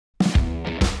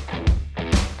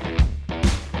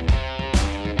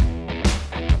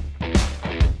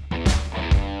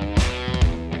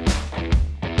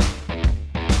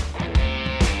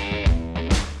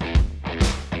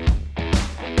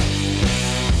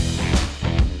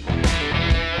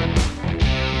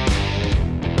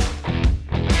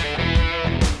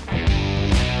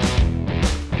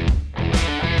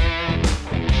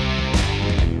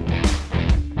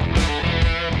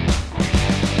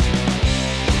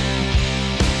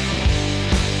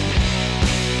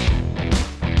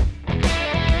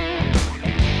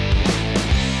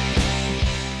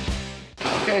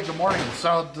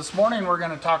So this morning we're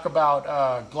going to talk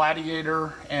about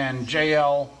Gladiator and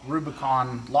JL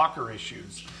Rubicon locker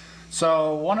issues.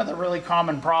 So one of the really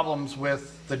common problems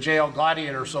with the JL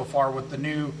Gladiator so far with the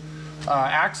new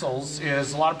axles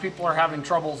is a lot of people are having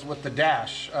troubles with the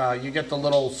dash. You get the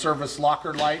little service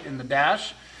locker light in the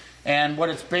dash, and what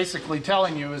it's basically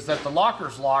telling you is that the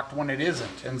locker's locked when it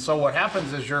isn't. And so what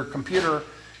happens is your computer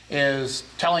is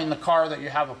telling the car that you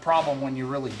have a problem when you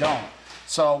really don't.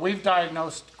 So we've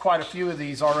diagnosed quite a few of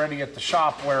these already at the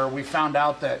shop where we found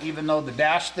out that even though the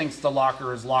dash thinks the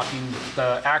locker is locking,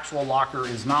 the actual locker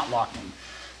is not locking.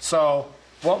 So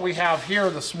what we have here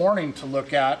this morning to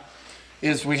look at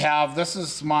is this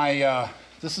is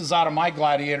out of my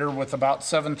Gladiator with about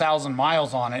 7,000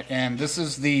 miles on it, and this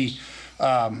is the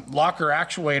locker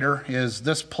actuator is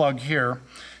this plug here,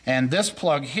 and this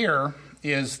plug here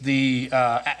is the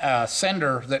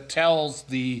sender that tells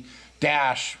the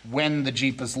dash when the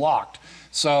Jeep is locked.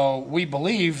 So we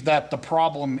believe that the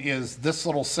problem is this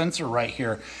little sensor right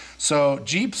here. So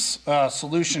Jeep's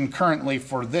solution currently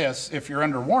for this, if you're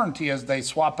under warranty, is they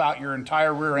swap out your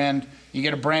entire rear end. You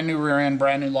get a brand new rear end,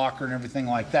 brand new locker, and everything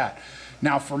like that.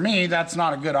 Now for me, that's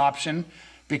not a good option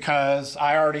because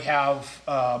I already have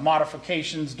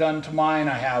modifications done to mine.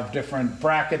 I have different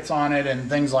brackets on it and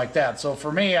things like that. So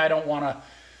for me, I don't want to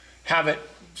have it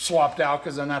swapped out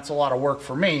because then that's a lot of work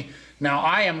for me. Now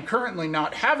I am currently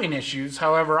not having issues,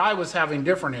 however I was having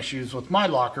different issues with my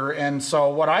locker, and so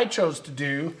what I chose to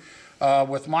do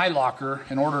with my locker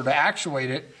in order to actuate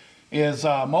it is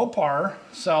Mopar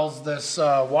sells this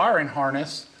wiring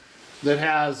harness that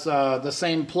has the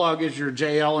same plug as your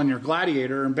JL and your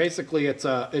Gladiator, and basically it's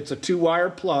a 2-wire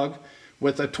plug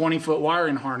with a 20-foot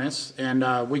wiring harness,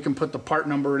 and we can put the part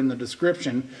number in the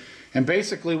description. And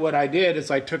basically what I did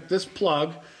is I took this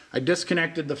plug, I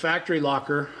disconnected the factory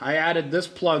locker, I added this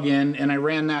plug in, and I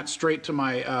ran that straight to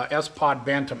my S-Pod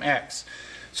Bantam X.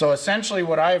 So essentially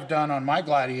what I've done on my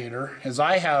Gladiator is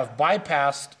I have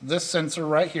bypassed this sensor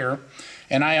right here,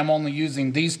 and I am only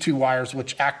using these 2 wires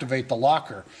which activate the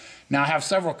locker. Now I have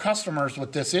several customers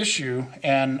with this issue,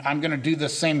 and I'm going to do the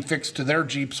same fix to their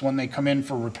Jeeps when they come in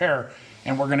for repair,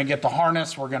 and we're going to get the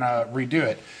harness, we're going to redo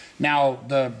it. Now,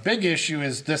 the big issue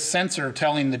is this sensor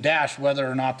telling the dash whether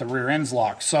or not the rear end's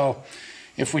locked. So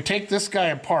if we take this guy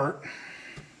apart,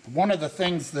 one of the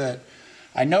things that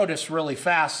I notice really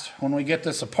fast when we get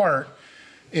this apart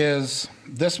is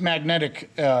this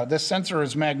this sensor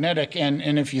is magnetic,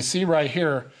 and if you see right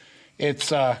here,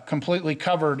 it's completely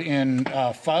covered in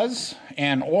fuzz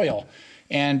and oil.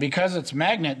 And because it's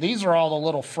magnet, these are all the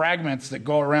little fragments that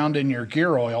go around in your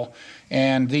gear oil.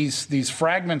 And these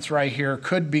fragments right here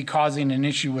could be causing an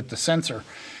issue with the sensor.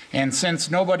 And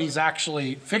since nobody's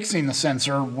actually fixing the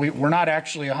sensor, we're not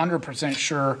actually 100%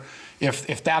 sure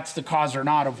if that's the cause or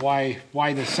not of why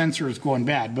the sensor is going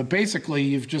bad. But basically,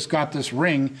 you've just got this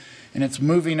ring, and it's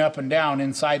moving up and down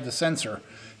inside the sensor.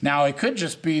 Now, it could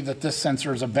just be that this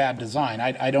sensor is a bad design.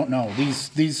 I don't know.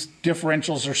 These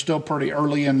differentials are still pretty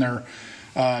early in their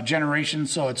generation,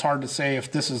 so it's hard to say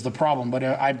if this is the problem, but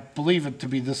I believe it to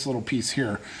be this little piece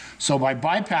here. So by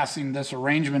bypassing this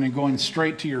arrangement and going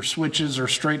straight to your switches or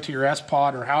straight to your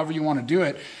S-Pod or however you want to do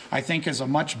it, I think is a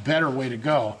much better way to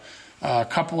go. A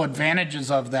couple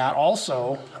advantages of that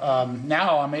also,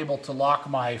 now I'm able to lock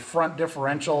my front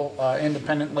differential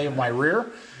independently of my rear,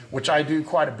 which I do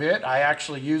quite a bit. I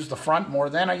actually use the front more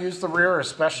than I use the rear,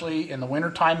 especially in the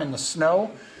wintertime in the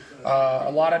snow.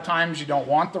 A lot of times you don't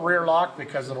want the rear locked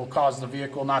because it'll cause the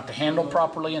vehicle not to handle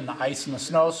properly in the ice and the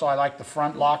snow, so I like the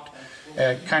front locked.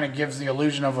 It kind of gives the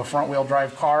illusion of a front-wheel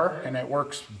drive car, and it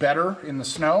works better in the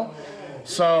snow.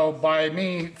 So by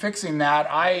me fixing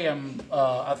that, I am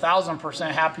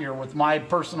 1,000% happier with my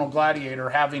personal Gladiator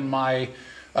having my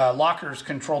lockers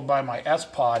controlled by my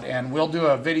S-Pod, and we'll do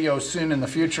a video soon in the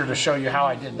future to show you how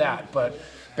I did that. But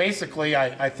basically,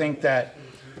 I think that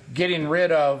getting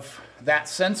rid of that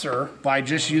sensor by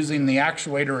just using the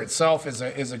actuator itself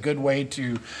is a good way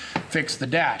to fix the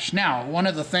dash. Now, one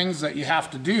of the things that you have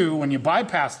to do when you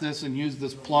bypass this and use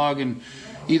this plug and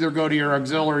either go to your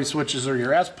auxiliary switches or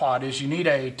your S-Pod is you need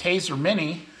a Taser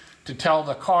Mini to tell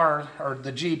the car or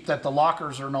the Jeep that the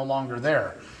lockers are no longer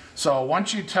there. So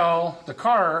once you tell the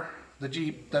car, the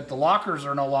Jeep, that the lockers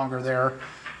are no longer there,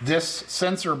 this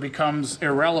sensor becomes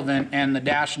irrelevant and the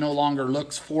dash no longer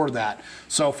looks for that.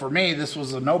 So for me, this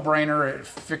was a no-brainer. It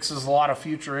fixes a lot of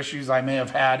future issues I may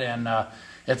have had, and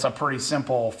it's a pretty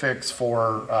simple fix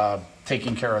for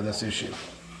taking care of this issue.